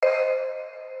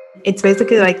It's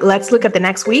basically like, let's look at the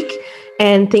next week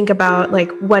and think about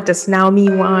like, what does now me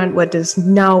want? What does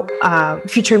now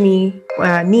future me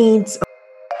needs?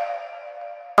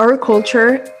 Our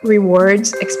culture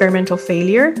rewards experimental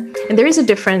failure, and there is a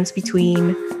difference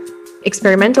between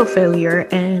experimental failure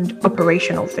and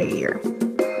operational failure.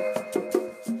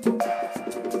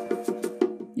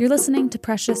 You're listening to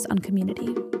Precious on Community,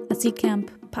 a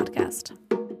Seedcamp podcast.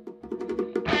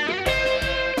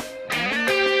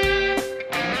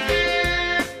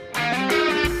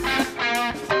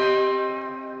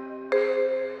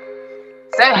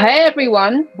 So, hey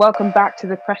everyone, welcome back to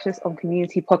the Precious on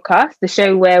Community podcast, the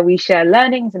show where we share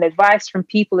learnings and advice from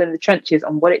people in the trenches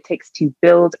on what it takes to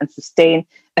build and sustain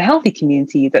a healthy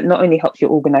community that not only helps your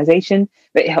organization,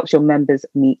 but it helps your members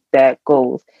meet their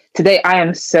goals. Today, I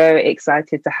am so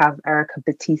excited to have Erica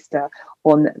Batista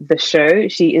on the show.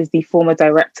 She is the former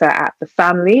director at The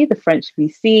Family, the French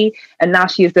VC, and now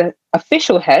she is the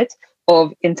official head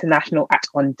of International at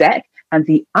On Deck and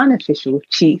the unofficial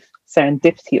chief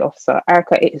serendipity officer.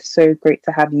 Erica, it is so great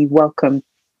to have you. Welcome.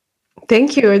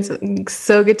 Thank you. It's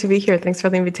so good to be here. Thanks for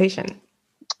the invitation.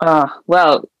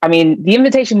 Well, I mean, the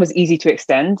invitation was easy to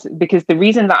extend because the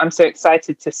reason that I'm so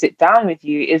excited to sit down with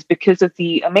you is because of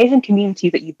the amazing community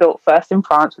that you built first in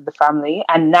France with The Family,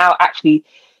 and now actually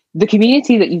the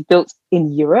community that you've built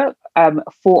in Europe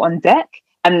for On Deck.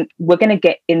 And we're going to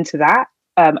get into that.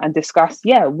 And discuss,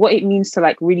 what it means to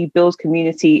like really build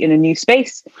community in a new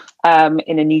space,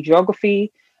 in a new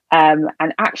geography. And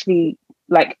actually,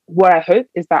 like what I hope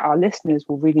is that our listeners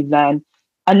will really learn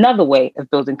another way of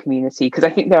building community, because I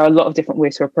think there are a lot of different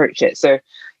ways to approach it. So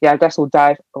I guess we'll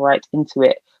dive right into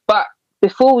it. But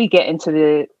before we get into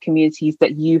the communities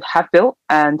that you have built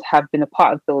and have been a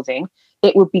part of building,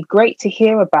 it would be great to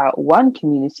hear about one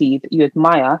community that you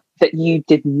admire that you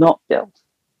did not build.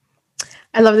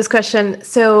 I love this question.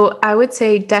 So I would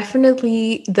say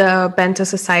definitely the Bento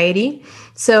Society.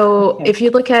 So if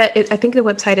you look at it, I think the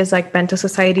website is like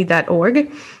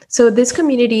bentosociety.org. So this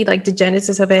community, like the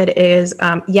genesis of it is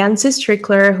Jancis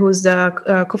Strickler, who's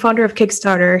the co-founder of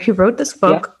Kickstarter. He wrote this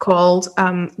book called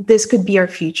This Could Be Our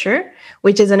Future,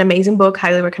 which is an amazing book,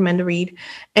 highly recommend to read.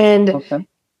 And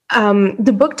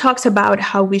the book talks about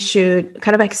how we should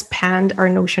kind of expand our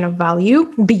notion of value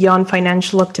beyond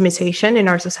financial optimization in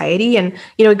our society. And,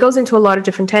 it goes into a lot of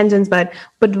different tangents, but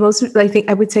most, I think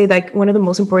I would say like one of the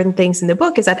most important things in the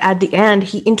book is that at the end,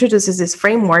 he introduces this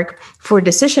framework for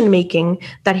decision-making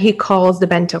that he calls the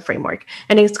Bento framework.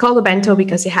 And it's called the Bento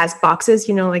because it has boxes,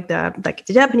 like the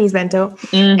Japanese Bento.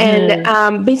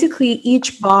 And basically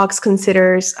each box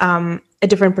considers a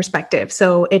different perspective.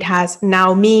 So it has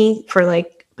now me for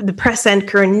like the present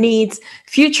current needs,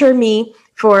 future me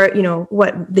for,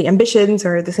 what the ambitions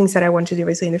or the things that I want to do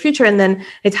basically in the future. And then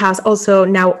it has also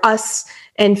now us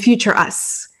and future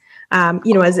us,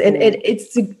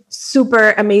 it's a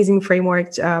super amazing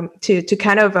framework to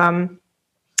kind of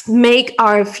make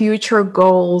our future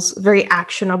goals very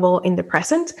actionable in the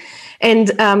present. And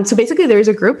so basically there is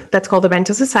a group that's called the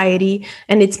Bento Society,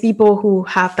 and it's people who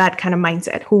have that kind of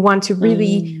mindset, who want to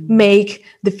really make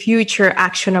the future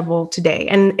actionable today.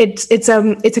 And it's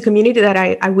a community that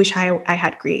I wish I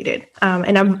had created.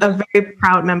 And I'm a very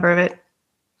proud member of it.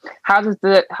 How does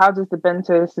the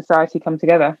Bento Society come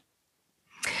together?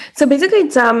 So basically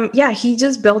it's, he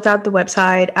just built out the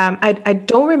website. I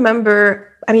don't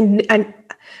remember,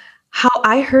 how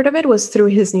I heard of it was through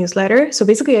his newsletter. So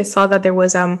basically I saw that there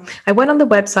was, I went on the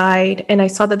website and I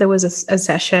saw that there was a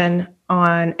session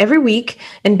on every week.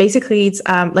 And basically it's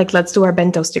like, let's do our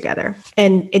bentos together.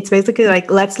 And it's basically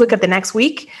like, let's look at the next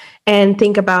week and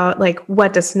think about like,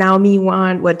 what does now me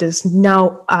want? What does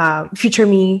now future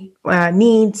me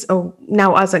needs? Or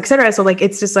now us, etc. So like,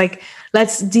 it's just like,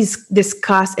 let's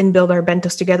discuss and build our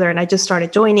bentos together. And I just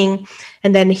started joining.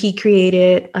 And then he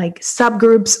created like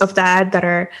subgroups of that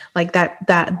are like that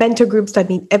bento groups that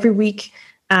meet every week.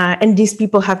 And these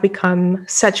people have become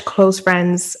such close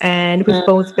friends. And we've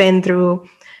both been through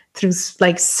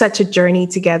like such a journey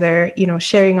together,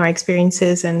 sharing our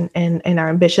experiences and our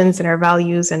ambitions and our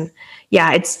values. And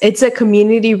it's a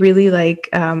community really like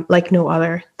no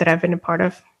other that I've been a part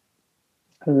of.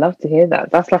 I love to hear that.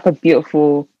 That's like a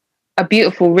beautiful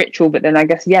ritual, but then I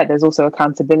guess, there's also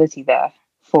accountability there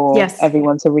for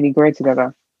everyone to really grow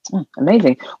together.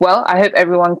 Amazing. Well, I hope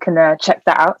everyone can check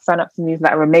that out, sign up to the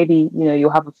newsletter, and maybe, you'll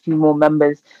have a few more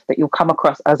members that you'll come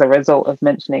across as a result of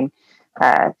mentioning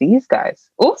these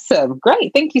guys. Awesome.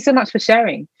 Great. Thank you so much for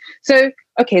sharing. So,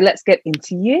 okay, let's get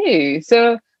into you.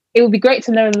 So it would be great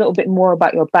to know a little bit more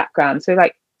about your background. So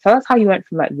like, tell us how you went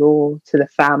from like law to The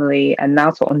Family and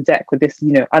now to On Deck with this,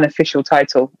 unofficial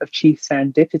title of Chief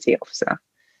Serendipity Officer.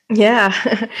 Yeah.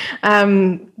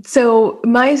 So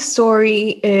my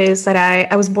story is that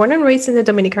I was born and raised in the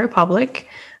Dominican Republic,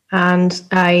 and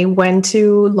I went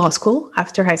to law school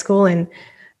after high school, and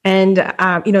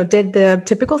did the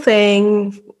typical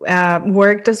thing.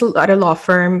 Worked at a law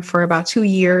firm for about 2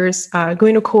 years,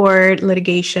 going to court,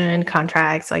 litigation,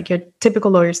 contracts, like your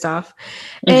typical lawyer stuff.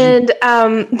 And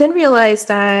then realized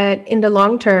that in the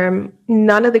long term,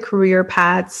 none of the career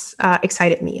paths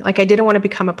excited me. Like I didn't want to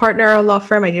become a partner at a law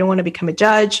firm. I didn't want to become a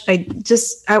judge. I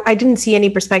didn't see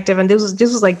any perspective. And this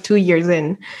was like 2 years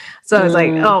in. So I was like,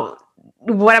 oh,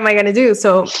 what am I going to do?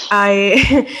 So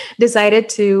I decided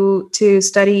to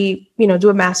study, do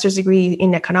a master's degree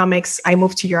in economics. I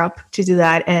moved to Europe to do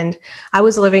that. And I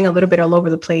was living a little bit all over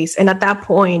the place. And at that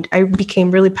point, I became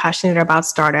really passionate about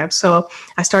startups. So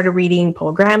I started reading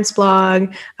Paul Graham's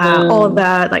blog, all of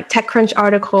the like TechCrunch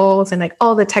articles and like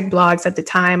all the tech blogs at the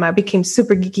time. I became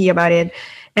super geeky about it.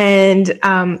 And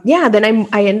then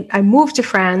I moved to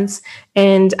France,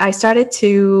 and I started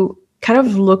to kind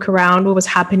of look around what was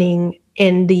happening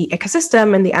in the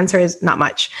ecosystem, and the answer is not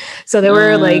much. So there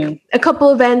were like a couple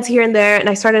events here and there, and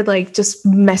I started like just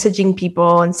messaging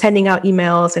people and sending out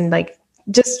emails and like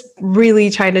just really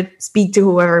trying to speak to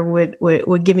whoever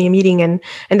would give me a meeting, and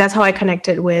that's how I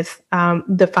connected with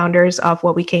the founders of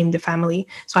what became The Family.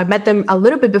 So I met them a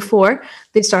little bit before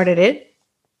they started it,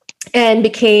 and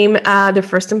became their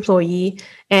first employee,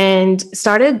 and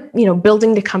started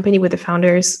building the company with the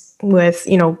founders, with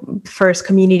first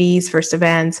communities, first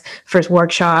events, first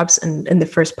workshops, and the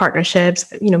first partnerships,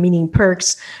 meaning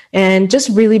perks, and just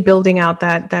really building out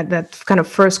that kind of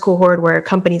first cohort where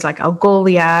companies like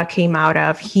Algolia came out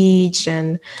of, Heech,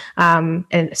 and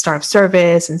Startup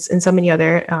Service, and so many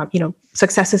other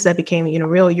successes that became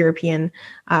real European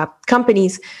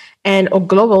companies, or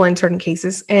global in certain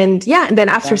cases. And then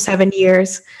after 7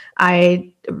 years,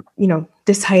 I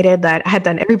decided that I had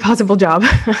done every possible job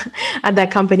at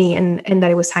that company, and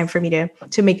that it was time for me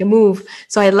to make a move.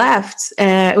 So I left.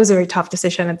 It was a very tough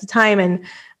decision at the time, and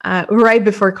right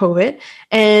before COVID.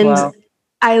 And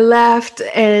I left,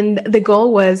 and the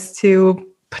goal was to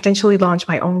potentially launch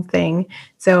my own thing.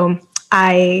 So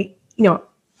I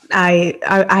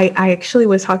actually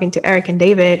was talking to Eric and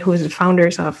David, who is the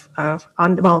founders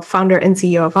founder and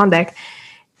CEO of OnDeck.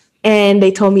 And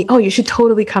they told me, oh, you should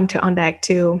totally come to OnDeck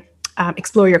to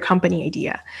explore your company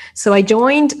idea. So I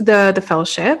joined the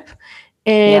fellowship.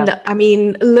 And I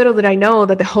mean, little did I know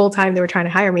that the whole time they were trying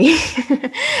to hire me.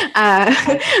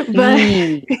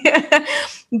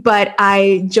 But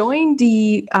I joined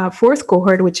the fourth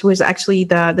cohort, which was actually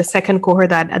the second cohort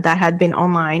that had been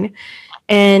online.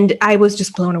 And I was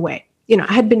just blown away.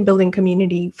 I had been building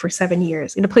community for 7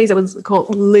 years in a place that was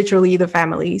called literally The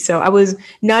Family. So I was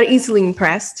not easily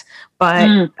impressed.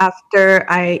 But after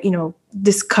I,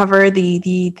 discovered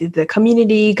the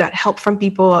community, got help from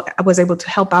people, I was able to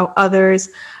help out others.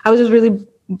 I was just really,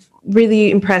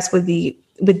 really impressed with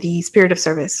the spirit of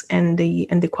service and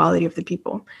the quality of the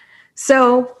people.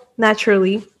 So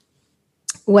naturally,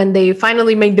 when they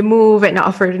finally made the move and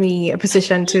offered me a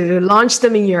position to launch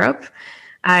them in Europe,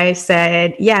 I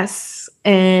said yes.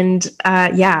 And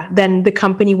then the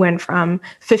company went from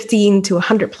 15 to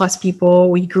 100 plus people.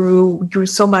 We grew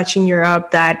so much in Europe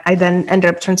that I then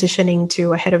ended up transitioning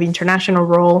to a head of international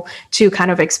role to kind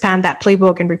of expand that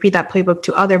playbook and repeat that playbook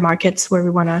to other markets where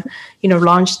we want to,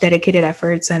 launch dedicated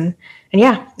efforts. And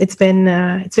it's been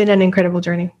an incredible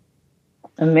journey.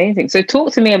 Amazing. So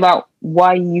talk to me about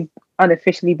why you've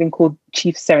unofficially been called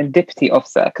Chief Serendipity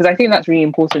Officer, because I think that's really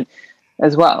important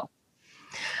as well.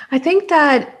 I think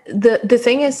that the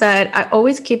thing is that I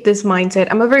always keep this mindset.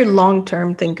 I'm a very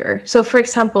long-term thinker. So for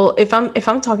example, if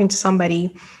I'm talking to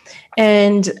somebody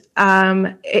and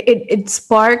it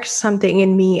sparks something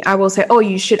in me, I will say, oh,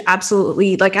 you should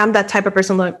absolutely, like, I'm that type of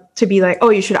person to be like, oh,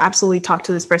 you should absolutely talk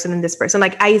to this person and this person.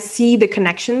 Like, I see the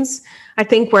connections, I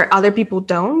think, where other people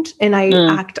don't, and I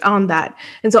act on that.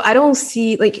 And so I don't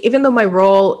see, like, even though my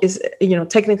role is,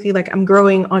 technically, like, I'm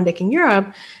growing OnDeck in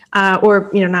Europe, or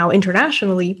now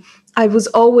internationally, I was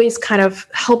always kind of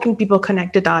helping people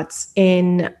connect the dots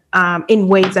in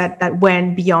ways that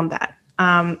went beyond that,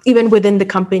 even within the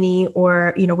company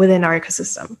or within our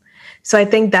ecosystem. So I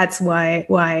think that's why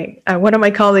one of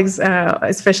my colleagues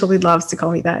especially loves to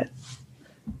call me that.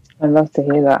 I love to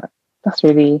hear that. That's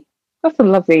a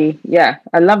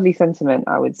lovely sentiment,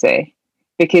 I would say,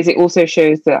 because it also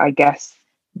shows that, I guess,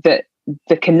 that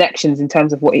the connections in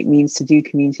terms of what it means to do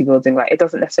community building, like, it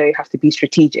doesn't necessarily have to be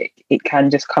strategic. It can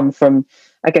just come from,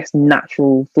 I guess,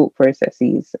 natural thought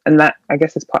processes. And that, I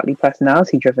guess, is partly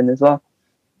personality driven as well.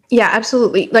 Yeah,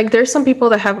 absolutely. Like there's some people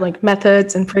that have like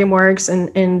methods and frameworks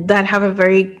and that have a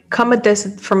very come at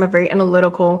this from a very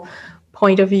analytical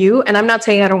point of view. And I'm not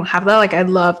saying I don't have that. Like I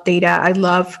love data. I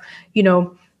love, you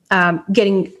know,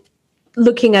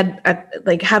 looking at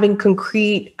like having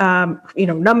concrete,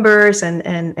 numbers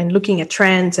and looking at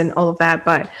trends and all of that.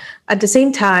 But at the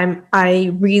same time,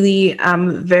 I really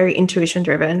am very intuition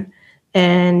driven.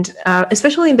 And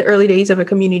especially in the early days of a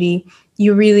community,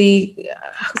 you really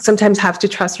sometimes have to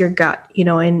trust your gut,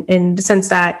 in the sense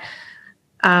that,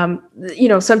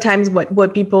 sometimes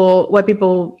what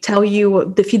people tell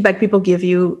you, the feedback people give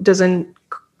you doesn't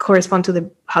correspond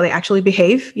to how they actually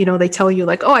behave. They tell you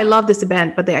like, oh, I love this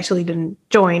event, but they actually didn't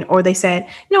join, or they said,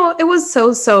 no, it was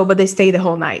so, but they stayed the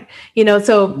whole night,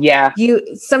 so yeah, you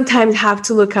sometimes have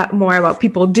to look at more about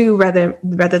people do rather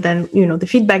than, the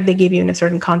feedback they give you in a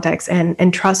certain context,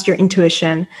 and trust your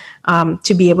intuition,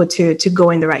 to be able to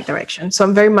go in the right direction. So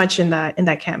I'm very much in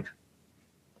that camp.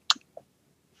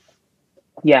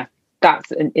 Yeah,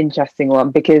 that's an interesting one,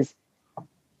 because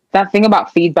that thing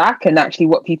about feedback and actually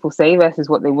what people say versus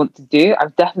what they want to do,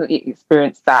 I've definitely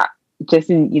experienced that just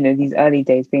in, these early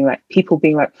days, people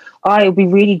being like, oh, it would be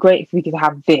really great if we could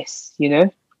have this,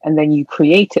 and then you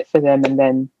create it for them and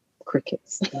then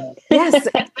crickets. Yes,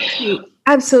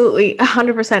 absolutely.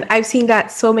 100%. I've seen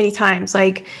that so many times,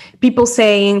 like people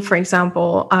saying, for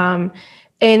example,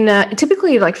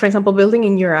 typically, like, for example, building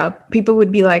in Europe, people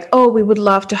would be like, oh, we would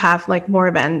love to have like more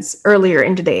events earlier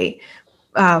in the day,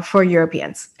 for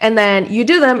Europeans. And then you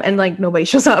do them and like nobody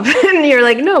shows up. And you're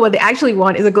like, no, what they actually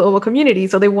want is a global community.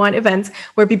 So they want events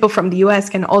where people from the US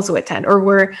can also attend, or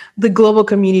where the global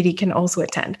community can also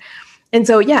attend. And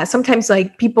so, yeah, sometimes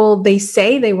like people, they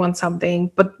say they want something,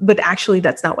 but actually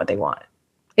that's not what they want.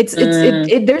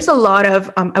 There's a lot of,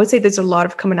 I would say there's a lot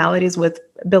of commonalities with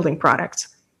building products.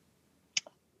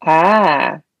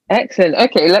 Excellent.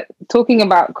 Okay. Talking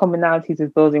about commonalities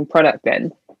with building product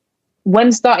then.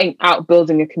 When starting out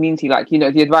building a community, like,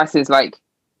 the advice is like,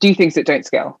 do things that don't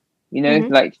scale,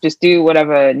 like just do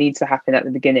whatever needs to happen at the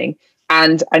beginning.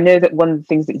 And I know that one of the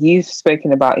things that you've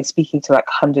spoken about is speaking to like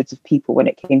hundreds of people when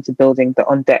it came to building the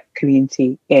On Deck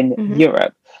community in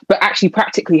Europe. But actually,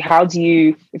 practically, how do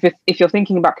you, if you're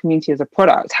thinking about community as a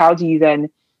product, how do you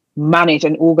then manage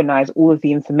and organize all of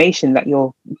the information that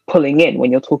you're pulling in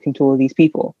when you're talking to all of these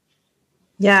people?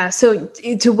 Yeah. So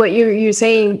to what you're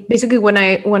saying, basically when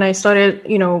I started,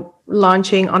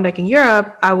 launching On Deck in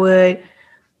Europe, I would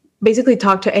basically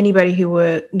talk to anybody who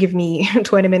would give me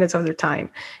 20 minutes of their time.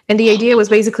 And the idea was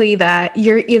basically that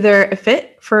you're either a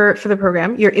fit for the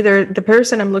program, you're either the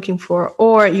person I'm looking for,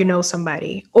 or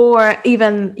somebody, or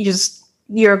even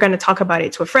you're going to talk about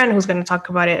it to a friend who's going to talk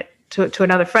about it to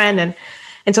another friend.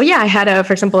 And so, yeah, I had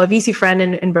for example, a VC friend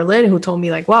in Berlin who told me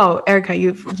like, wow, Erica,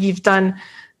 you've done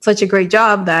such a great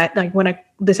job that like when I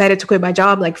decided to quit my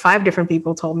job, like 5 different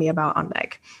people told me about On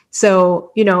Deck.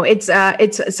 So,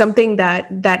 it's something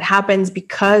that happens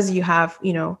because you have,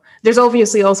 there's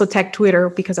obviously also tech Twitter,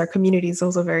 because our community is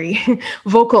also very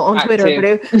vocal on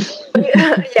Twitter.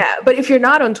 But if you're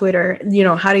not on Twitter,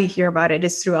 how do you hear about it?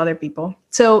 It's through other people.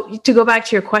 So to go back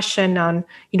to your question on,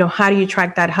 how do you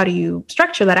track that? How do you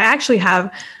structure that? I actually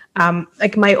have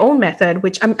like my own method,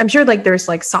 which I'm sure like there's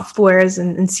like softwares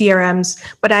and CRMs,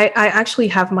 but I actually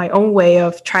have my own way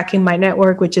of tracking my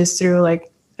network, which is through like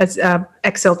a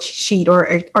Excel sheet or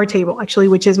Airtable, actually,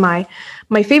 which is my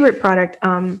favorite product.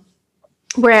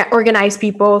 Where I organize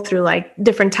people through like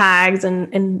different tags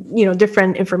and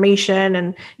different information,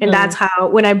 and that's how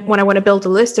when I want to build a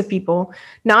list of people,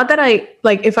 not that I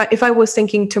like if I was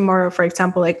thinking tomorrow, for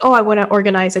example, like, oh, I want to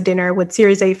organize a dinner with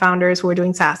Series A founders who are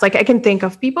doing SaaS, like I can think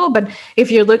of people, but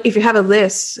if you have a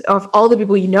list of all the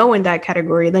people in that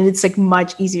category, then it's like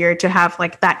much easier to have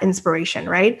like that inspiration,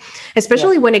 right?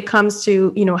 Especially when it comes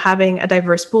to having a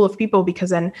diverse pool of people, because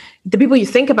then the people you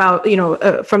think about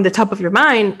from the top of your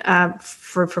mind,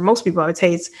 for most people, I would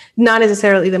say it's not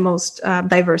necessarily the most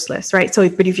diverse list, right? So,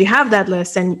 but if you have that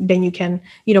list, then you can,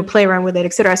 play around with it,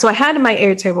 etc. So I had in my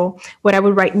Airtable where I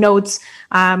would write notes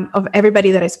of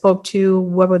everybody that I spoke to,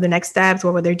 what were the next steps,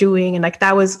 what were they doing, and like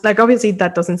that was like obviously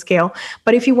that doesn't scale.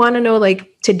 But if you want to know, like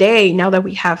today, now that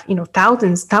we have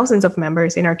thousands of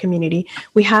members in our community,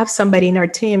 we have somebody in our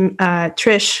team,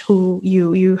 Trish, who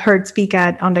you heard speak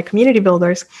at On the Community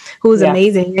Builders, who is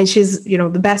amazing, and she's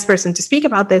the best person to speak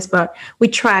about this. But we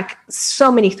track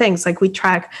so many things, like we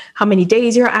track how many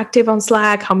days you're active on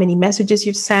Slack, how many messages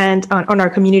you've sent on our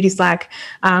community Slack,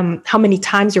 how many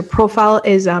times your profile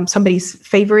is somebody's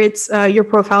favorites, your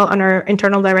profile on our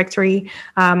internal directory.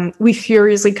 We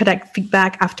furiously collect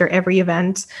feedback after every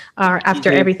event,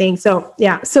 after everything. So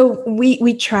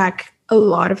we track a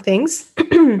lot of things.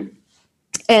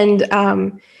 And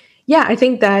I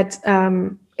think that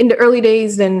in the early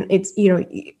days, then it's,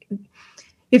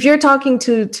 if you're talking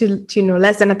to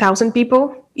less than 1,000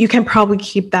 people, you can probably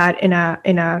keep that in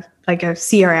a like a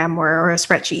CRM or a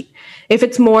spreadsheet. If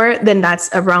it's more, then that's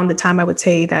around the time I would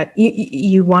say that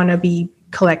you want to be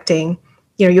collecting.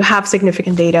 You have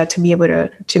significant data to be able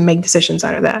to make decisions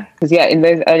out of that. Because in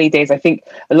those early days, I think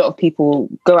a lot of people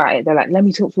go at it. They're like, let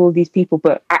me talk to all these people,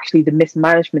 but actually the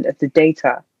mismanagement of the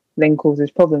data then causes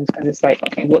problems, because it's like,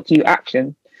 okay, what do you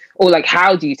action? Or like,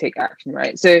 how do you take action,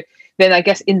 right? So then I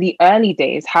guess in the early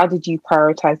days, how did you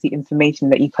prioritize the information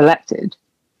that you collected?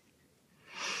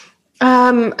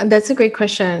 That's a great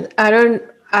question. I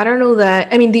don't know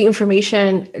that. I mean, the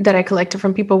information that I collected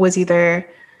from people was either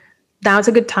now's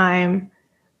a good time,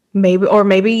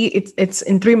 maybe it's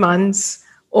in 3 months,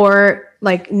 or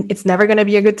like it's never going to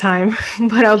be a good time,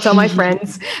 but I'll tell my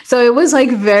friends. So it was like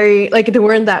there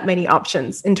weren't that many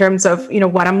options in terms of,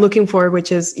 what I'm looking for,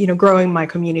 which is, growing my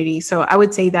community. So I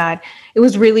would say that it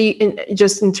was really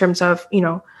just in terms of,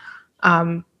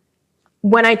 when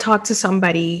I talk to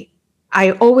somebody,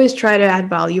 I always try to add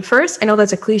value first. I know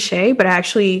that's a cliche, but I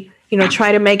actually,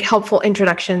 try to make helpful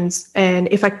introductions. And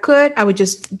if I could, I would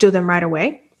just do them right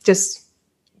away.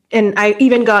 And I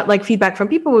even got like feedback from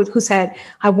people who said,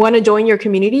 I want to join your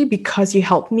community because you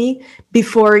helped me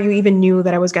before you even knew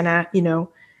that I was gonna,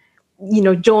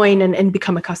 join and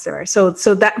become a customer. So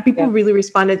that people really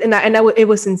responded, and it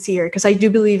was sincere, because I do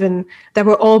believe in that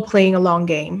we're all playing a long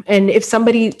game. And if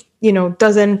somebody,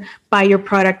 doesn't buy your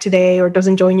product today or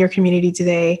doesn't join your community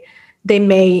today, they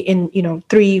may in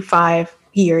 3-5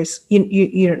 years,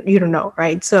 you don't know,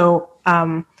 right? So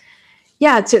to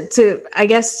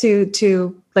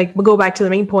like go back to the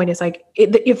main point is like,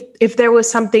 if there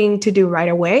was something to do right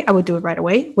away, I would do it right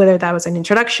away, whether that was an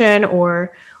introduction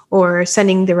or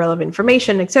sending the relevant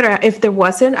information, etc. If there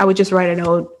wasn't, I would just write a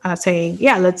note saying,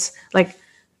 I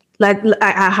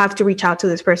have to reach out to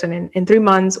this person in 3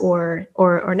 months or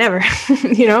never.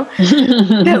 There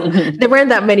weren't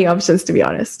that many options, to be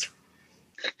honest.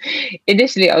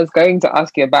 Initially, I was going to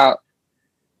ask you about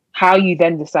how you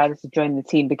then decided to join the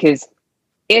team, because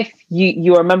if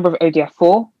you're a member of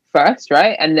ODF4 first,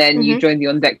 right? And then you joined the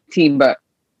On Deck team, but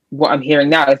what I'm hearing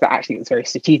now is that actually it was very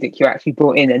strategic. You actually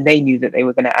brought in and they knew that they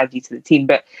were going to add you to the team.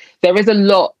 But there is a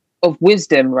lot of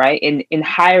wisdom, right, in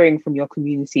hiring from your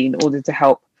community in order to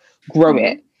help grow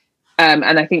it. And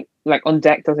I think like On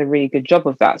Deck does a really good job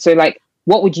of that. So like,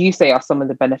 what would you say are some of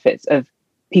the benefits of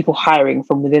people hiring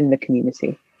from within the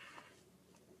community?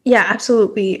 Yeah,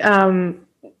 absolutely.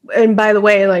 And by the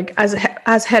way, like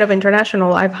as head of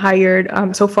international, I've hired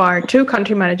so far 2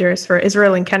 country managers for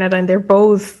Israel and Canada, and they're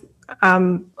both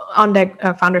On Deck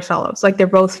Founders Fellows. Like they're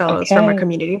both fellows from our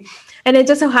community. And it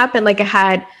just so happened like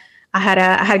I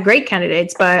had great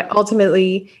candidates, but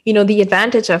ultimately, the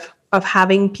advantage of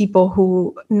having people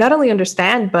who not only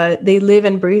understand, but they live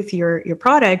and breathe your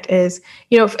product is,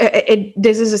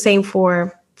 this is the same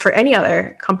for any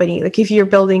other company. Like if you're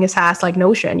building a SaaS like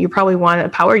Notion, you probably want a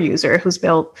power user who's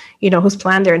built, who's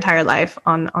planned their entire life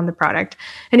on the product.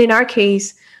 And in our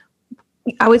case,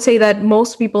 I would say that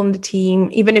most people in the team,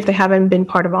 even if they haven't been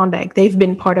part of On Deck, they've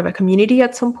been part of a community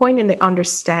at some point and they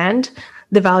understand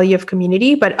the value of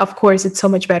community. But of course, it's so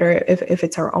much better if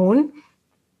it's our own.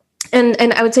 And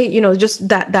I would say, just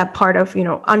that part of,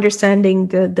 understanding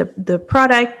the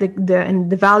product,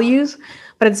 and the values.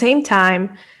 But at the same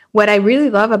time, what I really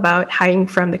love about hiring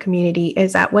from the community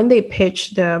is that when they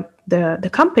pitch the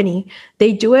company,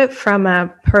 they do it from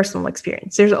a personal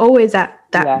experience. There's always that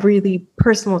really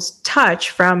personal touch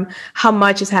from how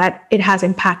much it has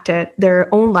impacted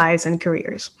their own lives and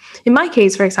careers. In my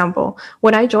case, for example,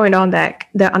 when I joined On Deck,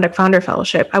 the On Deck Founder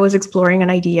Fellowship, I was exploring an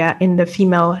idea in the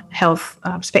female health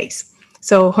space.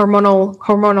 So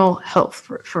hormonal health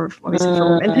for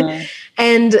women.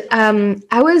 And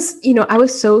I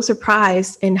was so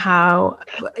surprised in how,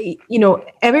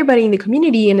 everybody in the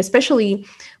community, and especially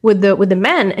with the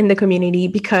men in the community,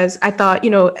 because I thought,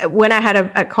 when I had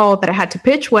a call that I had to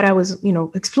pitch what I was,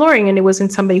 exploring, and it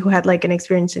wasn't somebody who had like an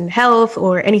experience in health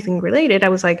or anything related, I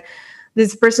was like,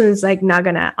 this person is like not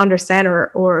gonna understand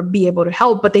or be able to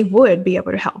help, but they would be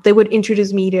able to help. They would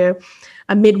introduce me to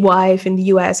a midwife in the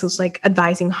US who's like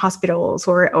advising hospitals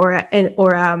or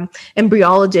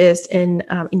embryologist in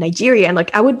Nigeria. And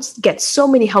like, I would get so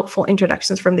many helpful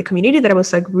introductions from the community that I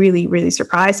was like really, really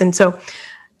surprised. And so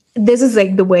this is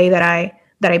like the way that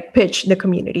I pitch the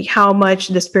community, how much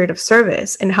the spirit of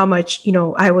service and how much,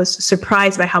 I was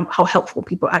surprised by how helpful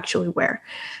people actually were.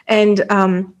 And,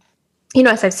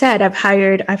 as I've said, I've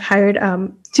hired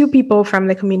 2 people from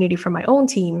the community from my own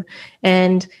team.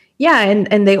 And, Yeah,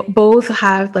 and they both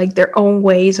have like their own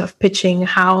ways of pitching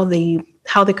how the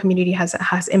community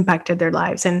has impacted their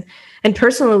lives. And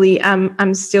personally,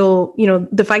 I'm still,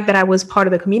 the fact that I was part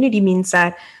of the community means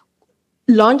that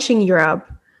launching Europe,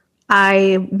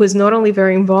 I was not only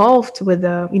very involved with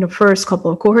the first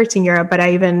couple of cohorts in Europe, but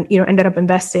I even ended up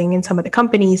investing in some of the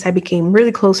companies. I became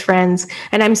really close friends,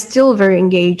 and I'm still very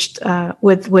engaged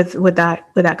with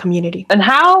that community. And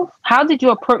how did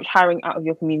you approach hiring out of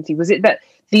your community? Was it that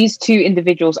these two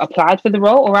individuals applied for the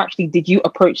role, or actually did you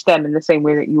approach them in the same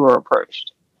way that you were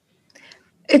approached?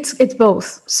 It's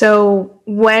both. So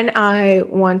when I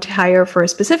want to hire for a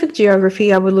specific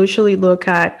geography, I would usually look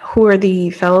at who are the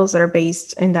fellows that are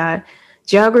based in that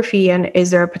geography and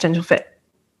is there a potential fit?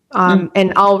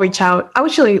 And I'll reach out. I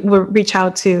usually will reach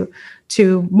out to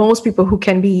most people who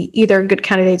can be either good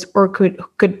candidates or could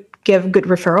give good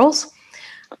referrals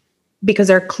because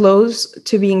they're close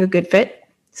to being a good fit.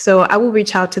 So I will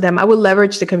reach out to them. I will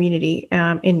leverage the community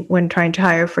when trying to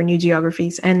hire for new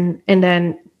geographies, and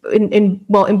then. In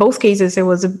both cases, it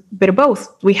was a bit of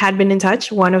both. We had been in touch.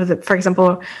 For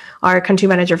example, our country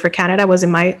manager for Canada was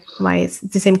in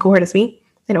the same cohort as me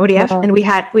in ODF, wow. And we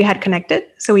had connected,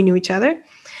 so we knew each other.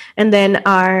 And then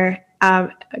our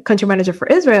country manager for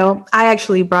Israel, I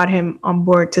actually brought him on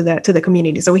board to the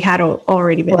community, so we had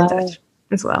already been in touch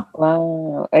as well.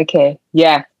 Wow. Okay.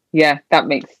 Yeah. That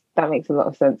makes a lot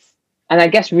of sense, and I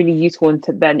guess really useful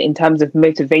in terms of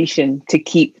motivation to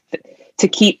keep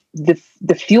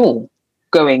the fuel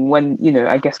going when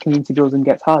I guess community building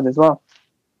gets hard as well.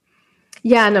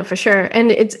 Yeah, no, for sure.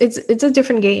 And it's a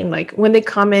different game. Like when they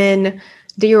come in,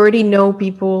 they already know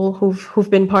people who've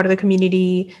been part of the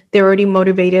community. They're already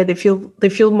motivated. They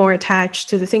feel more attached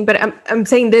to the thing. But I'm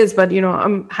saying this, but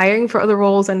I'm hiring for other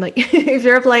roles, and like if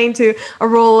you're applying to a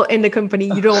role in the company,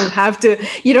 you don't have to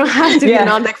be an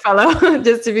on-deck fellow.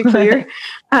 Just to be clear,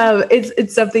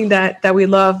 it's something that we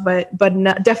love, but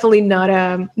definitely not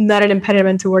an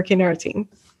impediment to working in our team.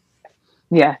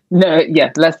 Yeah, no,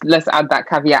 yeah. Let's add that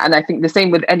caveat, and I think the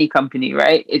same with any company,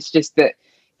 right? It's just that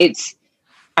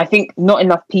I think not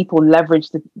enough people leverage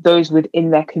those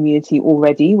within their community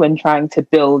already when trying to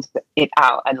build it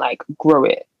out and like grow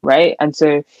it, right? And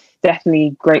so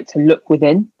definitely great to look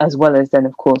within, as well as then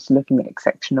of course looking at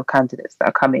exceptional candidates that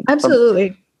are coming absolutely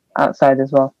from outside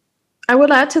as well. I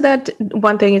would add to that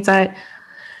one thing is that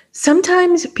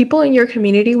sometimes people in your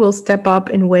community will step up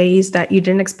in ways that you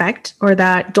didn't expect or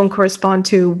that don't correspond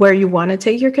to where you want to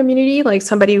take your community. Like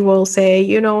somebody will say,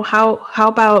 how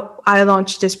about I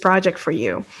launch this project for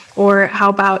you? Or how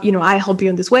about, I help you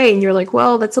in this way? And you're like,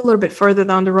 well, that's a little bit further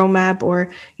down the roadmap, or,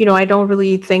 I don't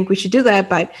really think we should do that.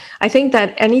 But I think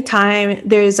that anytime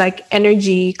there's like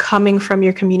energy coming from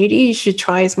your community, you should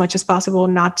try as much as possible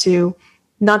not to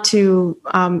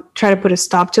try to put a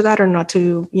stop to that, or not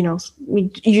to,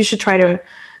 you should try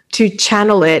to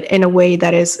channel it in a way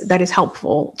that is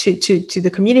helpful to the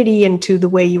community and to the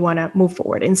way you want to move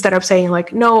forward. Instead of saying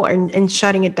like no and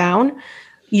shutting it down,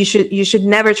 you should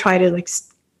never try to like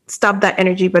stop that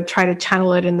energy, but try to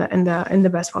channel it in the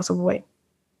best possible way.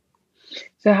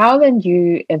 So how then do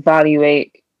you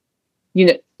evaluate,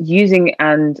 using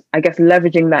and I guess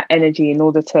leveraging that energy in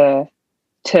order to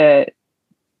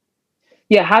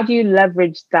how do you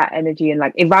leverage that energy and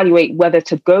like evaluate whether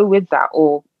to go with that,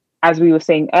 or as we were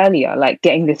saying earlier, like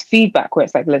getting this feedback where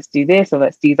it's like, let's do this or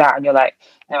let's do that. And you're like,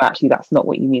 no, actually, that's not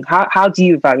what you mean. How do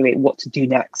you evaluate what to do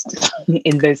next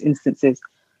in those instances?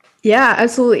 Yeah,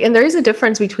 absolutely. And there is a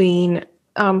difference between,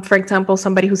 for example,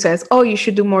 somebody who says, oh, you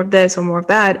should do more of this or more of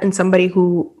that. And somebody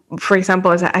who, for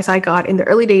example, as I got in the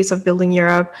early days of building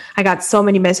Europe, I got so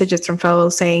many messages from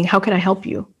fellows saying, how can I help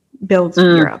you build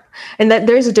Europe? And that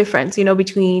there's a difference,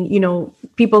 between,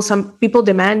 some people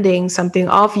demanding something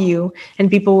of you and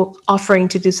people offering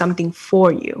to do something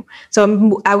for you. So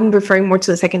I'm referring more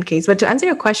to the second case. But to answer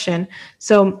your question,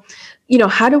 so,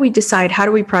 how do we decide? How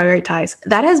do we prioritize?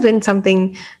 That has been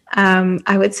something,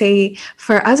 I would say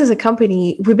for us as a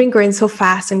company, we've been growing so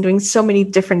fast and doing so many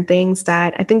different things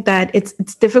that I think that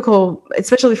it's difficult,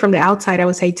 especially from the outside, I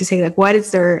would say, to say like, what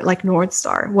is their like North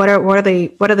Star? What are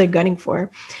they gunning for?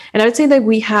 And I would say that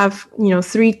we have,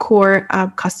 3 core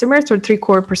customers or 3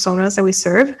 core personas that we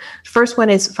serve. First one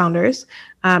is founders,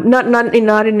 not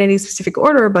in any specific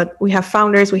order, but we have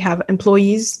founders, we have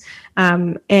employees,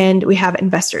 and we have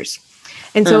investors.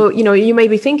 And so, you may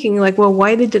be thinking like, well,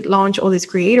 why did it launch all these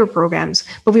creator programs?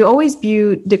 But we always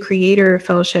view the creator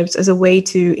fellowships as a way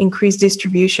to increase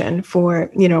distribution for,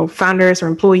 founders or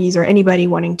employees or anybody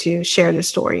wanting to share their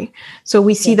story. So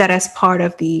we see that as part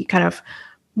of the kind of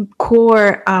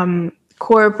core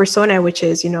persona, which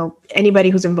is,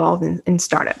 anybody who's involved in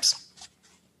startups.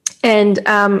 And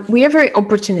we are very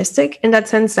opportunistic in that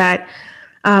sense that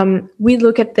we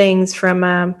look at things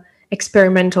from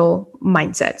experimental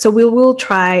mindset. So we will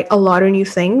try a lot of new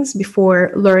things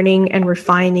before learning and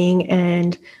refining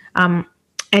and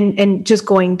just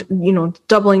going,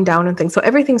 doubling down on things. So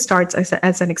everything starts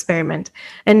as an experiment.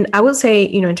 And I will say,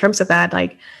 in terms of that,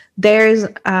 like there's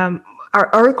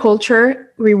our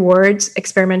culture rewards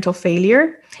experimental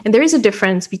failure. And there is a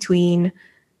difference between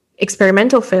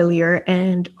experimental failure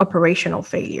and operational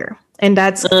failure. And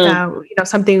that's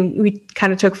something we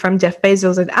kind of took from Jeff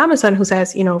Bezos at Amazon, who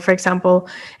says, for example,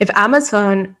 if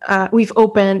Amazon,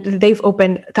 they've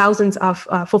opened thousands of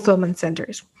fulfillment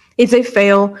centers. If they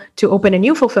fail to open a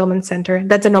new fulfillment center,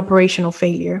 that's an operational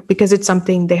failure because it's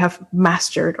something they have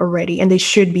mastered already and they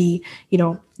should be,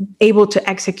 able to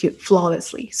execute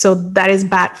flawlessly. So that is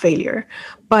bad failure.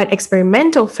 But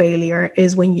experimental failure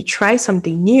is when you try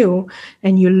something new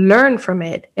and you learn from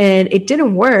it and it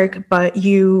didn't work, but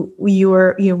you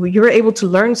were able to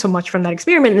learn so much from that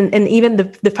experiment. And even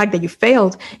the fact that you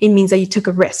failed, it means that you took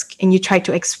a risk and you tried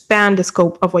to expand the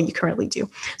scope of what you currently do.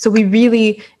 So we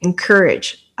really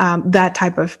encourage that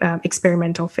type of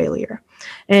experimental failure.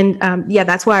 And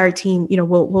that's why our team,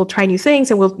 we'll try new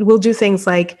things and we'll do things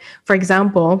like, for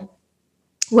example,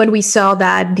 when we saw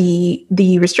that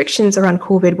the restrictions around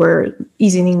COVID were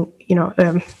easing,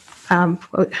 how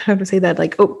to say that,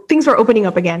 like, things were opening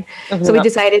up again. Mm-hmm. So we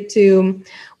decided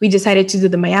to do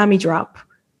the Miami drop.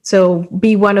 So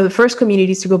be one of the first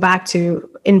communities to go back to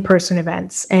in-person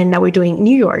events. And now we're doing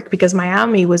New York because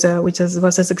Miami was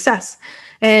a success.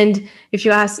 And if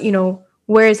you ask,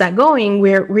 where is that going?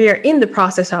 We are in the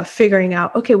process of figuring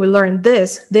out, okay, we learned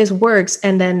this works,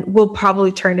 and then we'll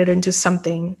probably turn it into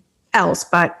something else.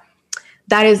 But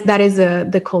that is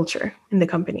the culture in the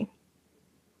company.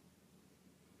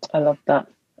 I love that.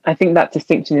 I think that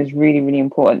distinction is really, really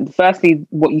important. Firstly,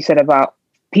 what you said about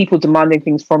people demanding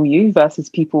things from you versus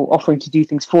people offering to do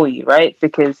things for you, right?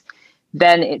 Because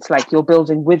then it's like you're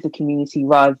building with the community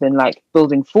rather than like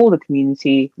building for the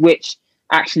community, which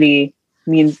actually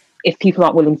means if people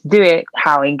aren't willing to do it,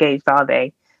 how engaged are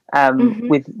they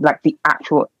with like the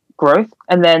actual growth?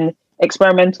 And then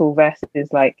experimental versus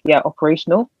like,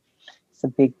 operational. It's a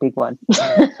big one.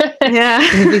 Yeah.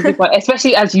 Big one,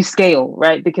 especially as you scale,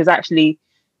 right? Because actually,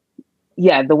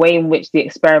 the way in which the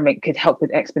experiment could help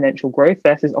with exponential growth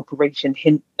versus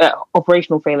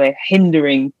operational failure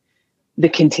hindering the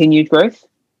continued growth.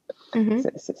 Mm-hmm. So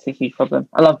it's a huge problem.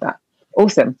 I love that.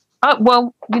 Awesome.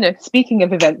 Well, speaking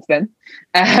of events then,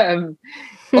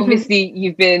 obviously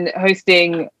you've been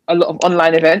hosting a lot of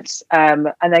online events,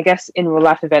 and I guess in real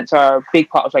life events are a big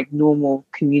part of like normal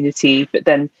community, but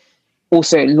then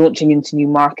also launching into new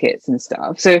markets and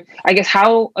stuff. So I guess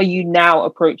how are you now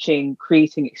approaching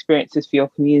creating experiences for your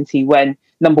community when,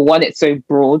 number one, it's so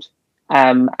broad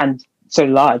and so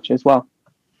large as well?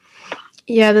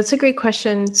 Yeah, that's a great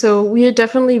question. So we are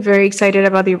definitely very excited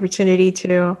about the opportunity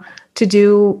to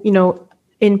do,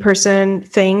 in-person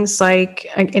things like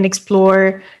and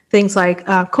explore things like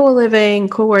co-living,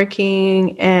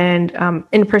 co-working, and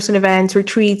in-person events,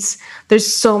 retreats. There's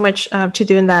so much to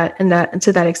do in that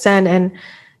to that extent,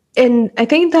 and I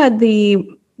think that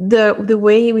the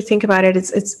way we think about it,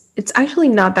 it's actually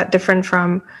not that different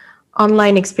from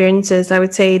online experiences. I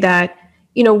would say that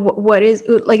what is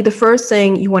like the first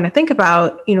thing you want to think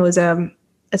about,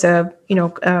 as a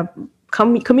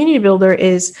community builder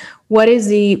is what is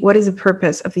the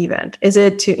purpose of the event? Is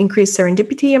it to increase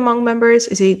serendipity among members?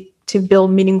 Is it to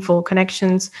build meaningful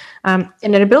connections? And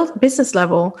at a business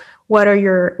level, what are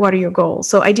your goals?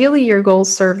 So ideally, your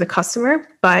goals serve the customer,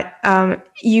 but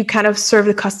you kind of serve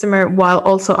the customer while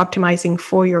also optimizing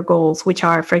for your goals, which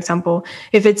are, for example,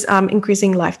 if it's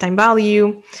increasing lifetime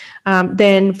value,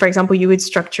 then, for example, you would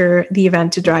structure the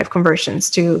event to drive conversions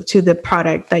to the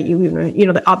product that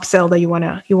the upsell that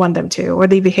you want them to, or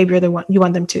the behavior that you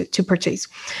want them to purchase.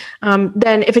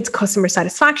 Then, if it's customer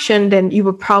satisfaction, then you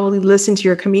would probably listen to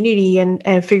your community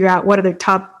and figure out what are the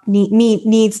top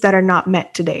needs that are not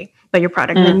met today by your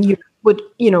product. And you would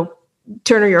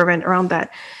turn your event around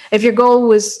that. If your goal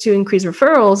was to increase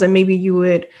referrals, then maybe you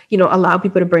would allow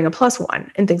people to bring a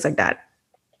 +1 and things like that.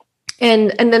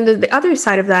 And then the other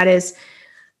side of that is,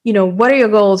 what are your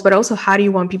goals, but also how do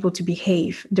you want people to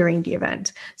behave during the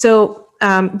event? So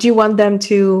do you want them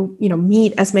to,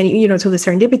 meet as many, to the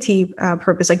serendipity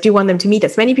purpose? Like, do you want them to meet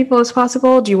as many people as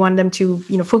possible? Do you want them to,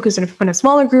 focus on a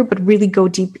smaller group, but really go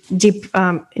deep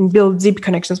and build deep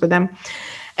connections with them?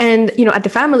 And, at the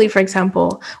family, for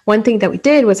example, one thing that we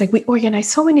did was like, we organized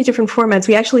so many different formats.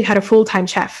 We actually had a full-time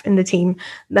chef in the team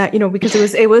that, because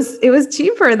it was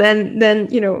cheaper than,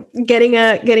 getting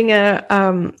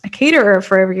a caterer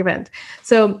for every event.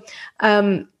 So,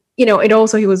 it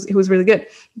also, he was really good,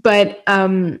 but,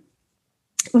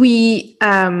 we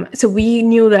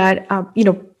knew that,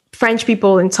 French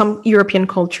people in some European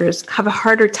cultures have a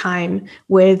harder time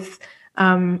with,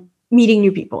 meeting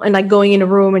new people and like going in a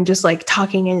room and just like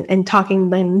talking and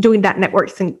talking and doing that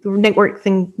networking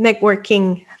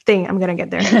thing. I'm gonna get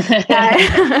there.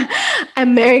 That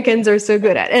Americans are so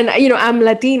good at. And I'm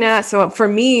Latina, so for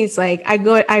me it's like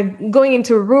I'm going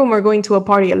into a room or going to a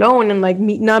party alone and like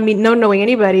not knowing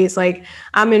anybody. It's like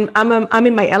I'm in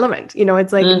my element.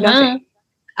 It's like nothing.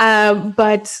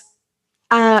 But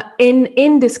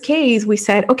in this case, we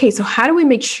said, okay, so how do we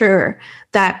make sure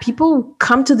that people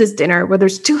come to this dinner where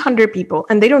there's 200 people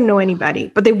and they don't know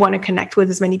anybody, but they want to connect with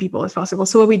as many people as possible?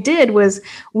 So what we did was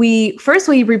we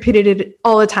repeated it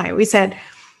all the time. We said,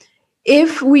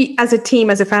 if we, as a team,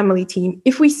 as a family team,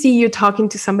 if we see you talking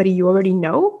to somebody you already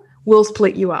know, we'll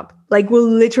split you up. Like we'll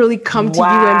literally come to you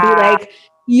and be like,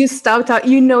 you stop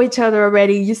talking, you know each other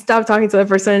already, you stop talking to the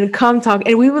person and come talk.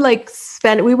 And we would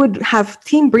have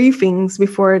team briefings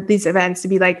before these events to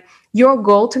be like, your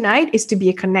goal tonight is to be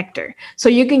a connector. So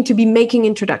you're going to be making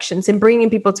introductions and bringing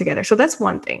people together. So that's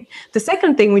one thing. The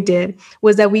second thing we did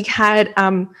was that we had,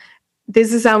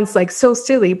 this sounds like so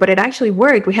silly, but it actually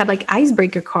worked. We had like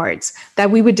icebreaker cards that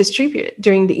we would distribute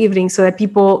during the evening so that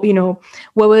people,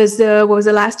 what was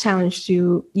the last challenge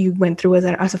you went through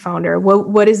as a founder?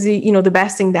 What is the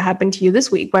best thing that happened to you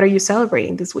this week? What are you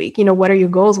celebrating this week? What are your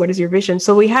goals? What is your vision?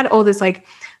 So we had all this like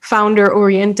founder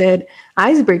oriented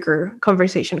icebreaker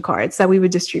conversation cards that we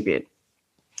would distribute.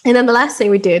 And then the last thing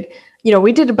we did,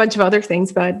 we did a bunch of other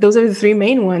things, but those are the three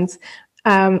main ones.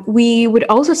 We would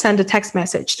also send a text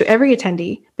message to every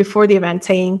attendee before the event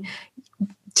saying,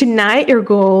 tonight your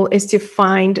goal is to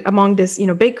find among this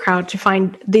big crowd to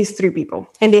find these three people.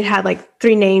 And they had like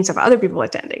three names of other people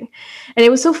attending. And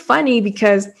it was so funny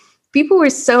because people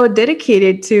were so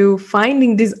dedicated to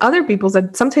finding these other people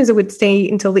that sometimes it would stay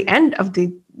until the end of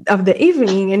the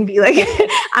evening and be like,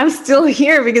 I'm still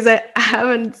here because I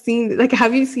haven't seen, like,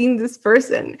 have you seen this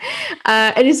person?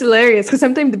 And it's hilarious because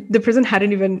sometimes the person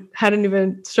hadn't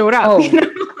even showed up.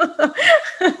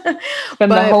 From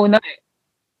the whole night.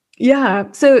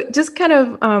 Yeah. So just kind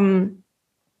of,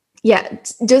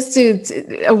 just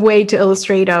to a way to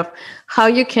illustrate of how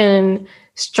you can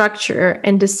structure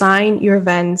and design your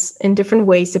events in different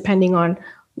ways depending on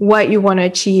what you want to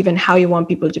achieve and how you want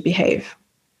people to behave.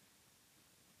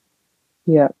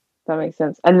 Yeah, that makes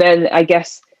sense. And then I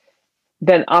guess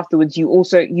then afterwards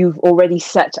you've already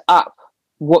set up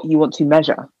what you want to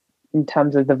measure in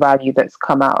terms of the value that's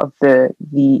come out of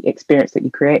the experience that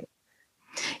you create.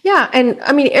 Yeah. And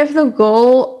I mean, if the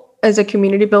goal as a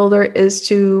community builder is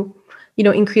to,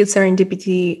 increase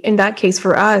serendipity, in that case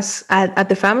for us at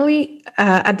the family,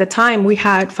 at the time we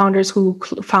had founders who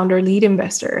found our lead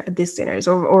investor at these dinners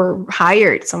or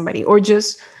hired somebody or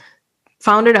just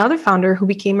found another founder who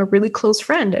became a really close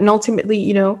friend. And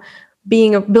ultimately,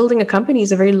 building a company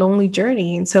is a very lonely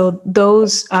journey. And so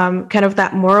those kind of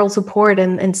that moral support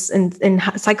and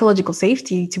psychological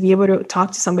safety to be able to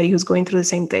talk to somebody who's going through the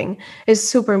same thing is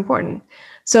super important.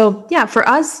 So yeah, for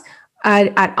us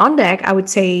at On Deck, I would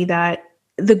say that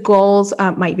the goals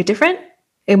might be different.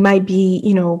 It might be,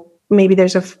 maybe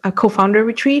there's a co-founder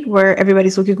retreat where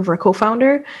everybody's looking for a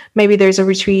co-founder. Maybe there's a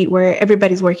retreat where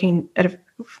everybody's working at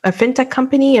a fintech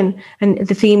company and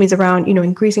the theme is around,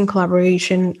 increasing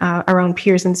collaboration around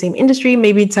peers in the same industry.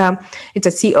 Maybe it's a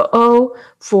COO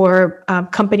for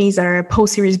companies that are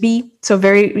post-Series B. So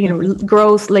very,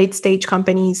 growth, late stage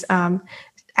companies,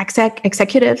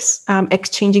 executives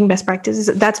exchanging best practices.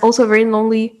 That's also a very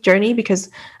lonely journey because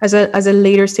as a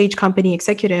later stage company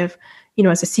executive,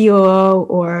 as a COO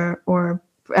or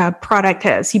product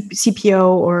CPO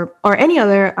or any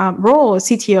other role,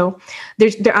 CTO,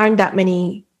 there aren't that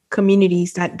many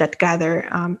communities that gather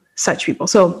such people.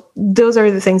 So those are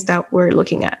the things that we're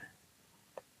looking at.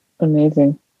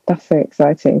 Amazing. That's so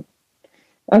exciting.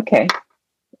 Okay.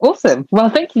 Awesome. Well,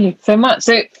 thank you so much.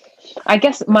 So I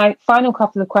guess my final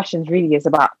couple of questions really is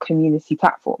about community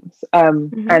platforms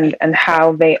and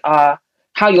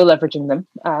how you're leveraging them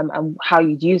and how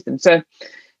you'd use them. So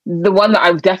the one that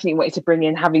I definitely wanted to bring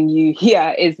in having you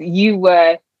here is you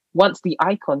were once the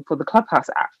icon for the Clubhouse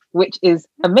app, which is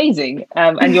amazing.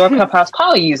 And you're a Clubhouse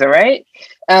power user, right?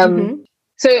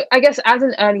 So I guess as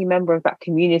an early member of that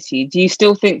community, do you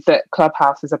still think that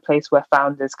Clubhouse is a place where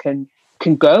founders can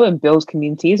go and build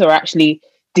communities, or actually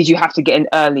did you have to get in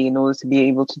early in order to be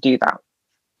able to do that?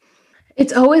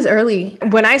 It's always early.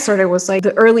 When I started, it was like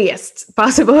the earliest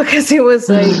possible because it was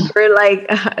like for like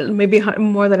maybe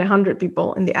more than 100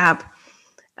 people in the app.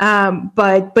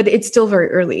 But it's still very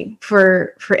early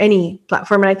for any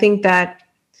platform, and I think that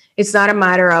it's not a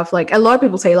matter of like, a lot of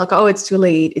people say like, oh, it's too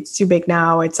late, it's too big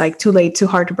now, it's like too late, too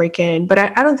hard to break in. But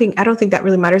I don't think that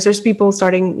really matters. There's people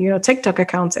starting, you know, TikTok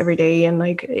accounts every day and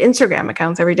like Instagram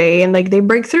accounts every day, and like they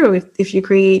break through if you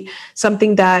create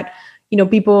something that, you know,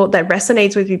 people that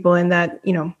resonates with people, and that,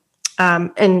 you know,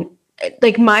 and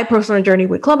like my personal journey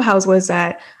with Clubhouse was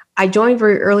that I joined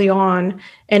very early on,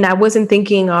 and I wasn't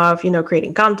thinking of, you know,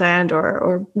 creating content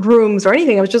or rooms or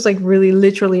anything. I was just like really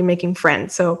literally making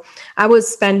friends. So I was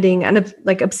spending an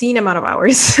like obscene amount of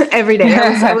hours every day.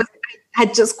 I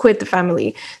had just quit the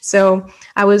family. So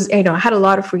I was, you know, I had a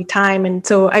lot of free time. And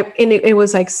so it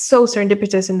was like so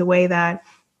serendipitous in the way that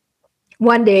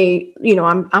one day, you know,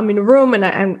 I'm in a room and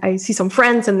I see some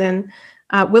friends, and then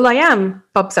will.i.am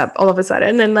pops up all of a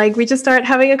sudden, and like we just start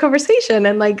having a conversation,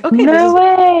 and like, okay, no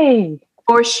way,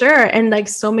 for sure, and like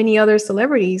so many other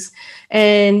celebrities,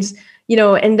 and you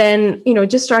know, and then, you know,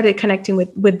 just started connecting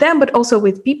with them, but also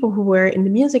with people who were in the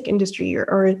music industry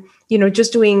or you know,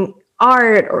 just doing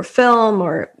art or film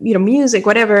or, you know, music,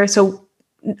 whatever. So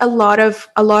a lot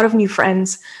of new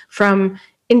friends from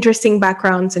interesting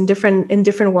backgrounds and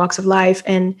different walks of life,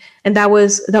 and that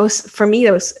was for me,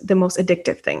 that was the most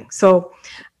addictive thing. So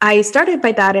I started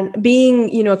by that, and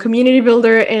being, you know, a community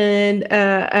builder and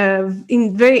a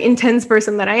very intense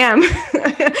person that I am,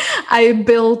 I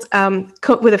built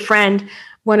with a friend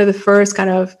one of the first kind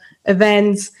of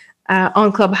events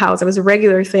on Clubhouse. It was a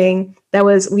regular thing. That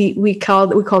was we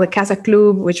called it Casa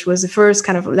Club, which was the first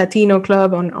kind of Latino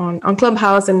club on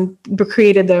Clubhouse, and we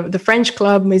created the French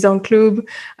club Maison Club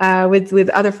with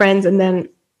other friends, and then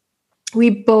we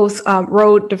both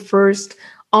wrote the first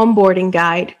onboarding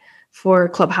guide for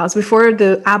Clubhouse before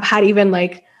the app had even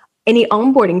like any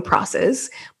onboarding process.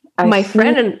 My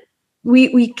friend and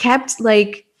we kept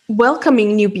like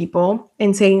welcoming new people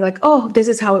and saying like, oh, this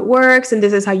is how it works, and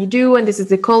this is how you do, and this is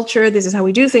the culture, this is how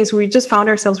we do things. We just found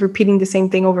ourselves repeating the same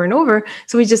thing over and over.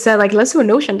 So we just said like, let's do a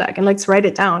Notion deck and let's write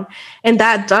it down. And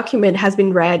that document has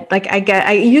been read. Like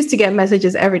I used to get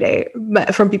messages every day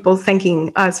from people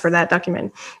thanking us for that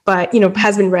document, but, you know,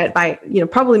 has been read by, you know,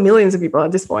 probably millions of people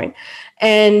at this point.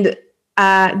 And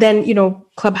then, you know,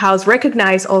 Clubhouse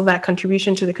recognized all of that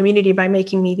contribution to the community by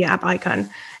making me the app icon.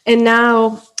 And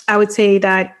now I would say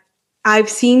that I've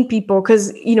seen people,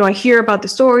 because, you know, I hear about the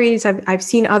stories. I've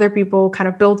seen other people kind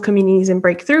of build communities and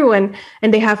break through, and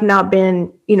they have not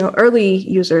been, you know, early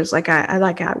users like I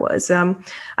was.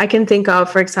 I can think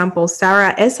of, for example,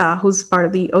 Sarah Essa, who's part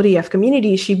of the ODF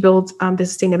community. She built the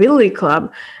Sustainability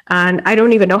Club, and I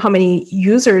don't even know how many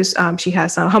users she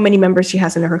has, how many members she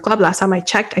has in her club. Last time I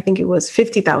checked, I think it was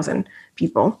 50,000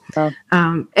 people. Oh.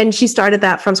 And she started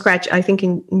that from scratch, I think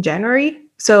in January.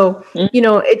 So, you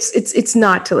know, it's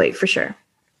not too late for sure.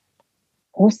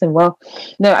 Awesome. Well,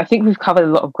 no, I think we've covered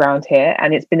a lot of ground here,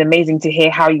 and it's been amazing to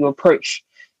hear how you approach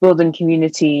building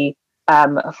community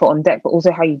for On Deck, but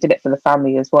also how you did it for the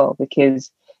family as well,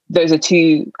 because those are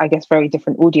two, I guess, very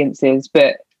different audiences,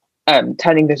 but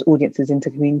turning those audiences into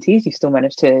communities, you still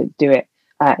managed to do it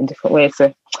in different ways.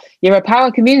 So you're a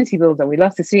power community builder. We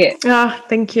love to see it. Oh,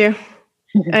 thank you.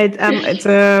 It's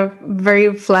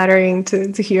very flattering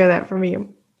to hear that from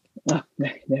you. Oh,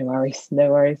 no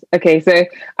worries. Okay, so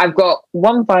I've got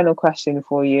one final question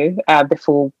for you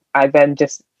before I then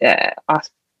just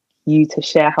ask you to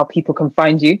share how people can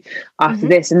find you after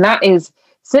this. And that is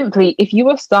simply, if you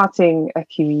were starting a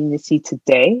community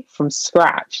today from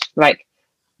scratch, like,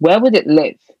 where would it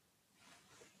live?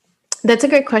 That's a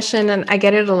great question, and I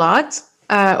get it a lot,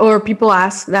 or people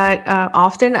ask that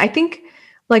often. I think,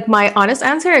 like, my honest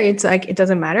answer, it's like, it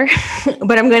doesn't matter,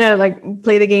 but I'm going to like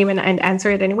play the game and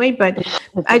answer it anyway. But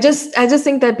I just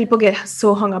think that people get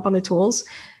so hung up on the tools,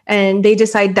 and they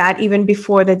decide that even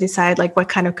before they decide like what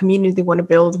kind of community they want to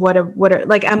build, what are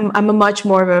like, I'm a much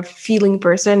more of a feeling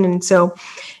person. And so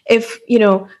if, you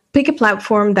know, pick a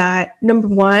platform that, number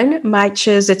one,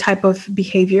 matches the type of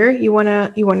behavior you want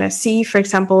to see. For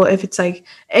example, if it's like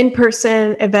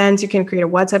in-person events, you can create a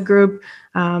WhatsApp group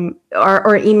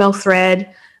or email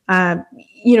thread.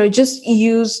 You know, just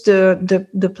use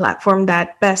the platform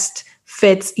that best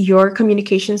fits your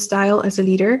communication style as a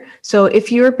leader. So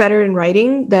if you're better in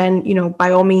writing, then, you know,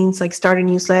 by all means, like, start a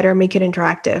newsletter, make it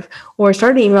interactive, or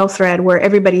start an email thread where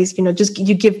everybody's, you know, just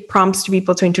you give prompts to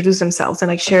people to introduce themselves and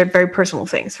like share very personal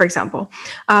things, for example.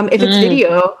 If it's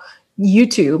video,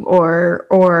 YouTube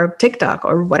or TikTok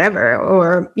or whatever,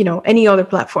 or, you know, any other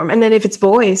platform. And then if it's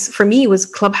voice, for me, was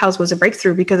Clubhouse was a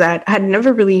breakthrough because I had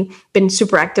never really been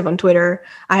super active on Twitter.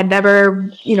 I had never,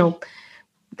 you know,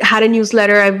 had a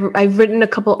newsletter. I've written a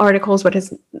couple articles, but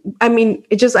it's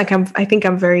just like I think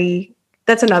I'm very,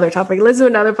 that's another topic. Let's do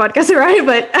another podcast, right?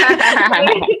 But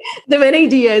the main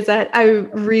idea is that I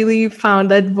really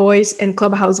found that voice and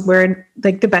Clubhouse were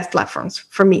like the best platforms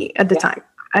for me at the time.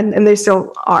 And they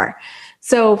still are.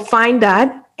 So find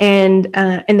that and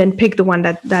then pick the one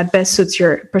that best suits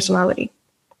your personality.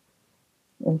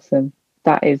 Awesome.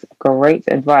 That is great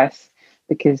advice,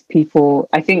 because people,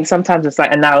 I think sometimes it's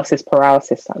like analysis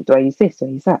paralysis. Like, do I use this? Do I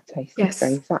use that? Do I use this? Do I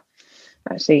use that?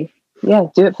 Actually, yeah,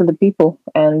 do it for the people,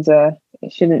 and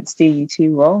it shouldn't steer you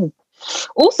too wrong.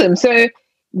 Awesome. So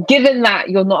given that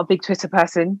you're not a big Twitter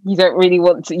person, you don't really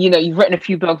want to, you know, you've written a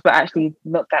few blogs, but actually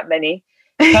not that many.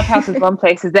 Clubhouse is one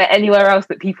place. Is there anywhere else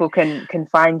that people can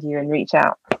find you and reach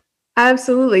out?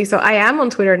 Absolutely. So I am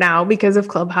on Twitter now because of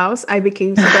Clubhouse. I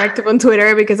became super active on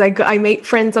Twitter because I made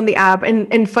friends on the app.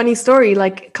 And funny story,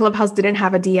 like Clubhouse didn't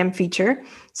have a DM feature.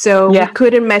 So we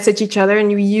couldn't message each other, and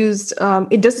we used,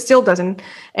 still doesn't.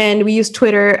 And we used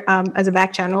Twitter as a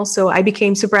back channel. So I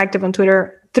became super active on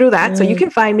Twitter through that. So you can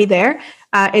find me there.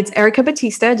 It's Erica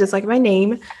Batista, just like my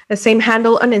name. The same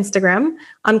handle on Instagram.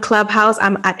 On Clubhouse,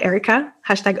 I'm at Erica,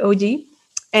 #OG.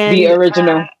 And the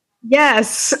original.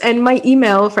 Yes. And my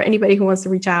email for anybody who wants to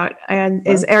reach out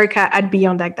is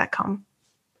erica@beyonddeck.com.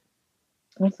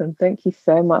 Awesome. Thank you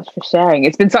so much for sharing.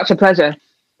 It's been such a pleasure.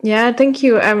 Yeah, thank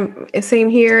you. Same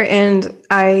here. And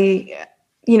I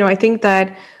think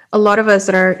that a lot of us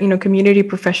that are, you know, community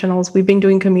professionals, we've been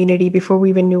doing community before we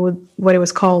even knew what it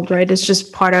was called, right? It's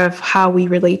just part of how we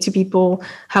relate to people,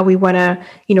 how we want to,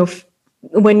 you know,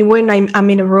 when I'm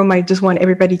in a room, I just want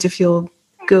everybody to feel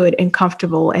good and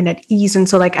comfortable and at ease. And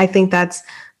so like, I think that's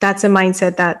a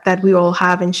mindset that we all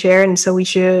have and share. And so we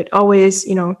should always,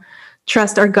 you know,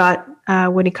 trust our gut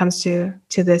when it comes to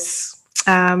this,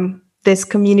 this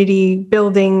community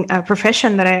building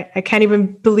profession that I can't even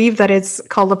believe that it's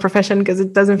called a profession, because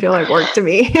it doesn't feel like work to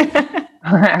me.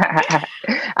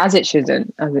 As it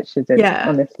shouldn't, yeah,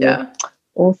 honestly. Yeah.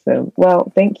 Awesome.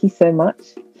 Well, thank you so much.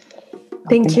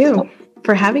 Thank you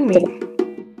for having me.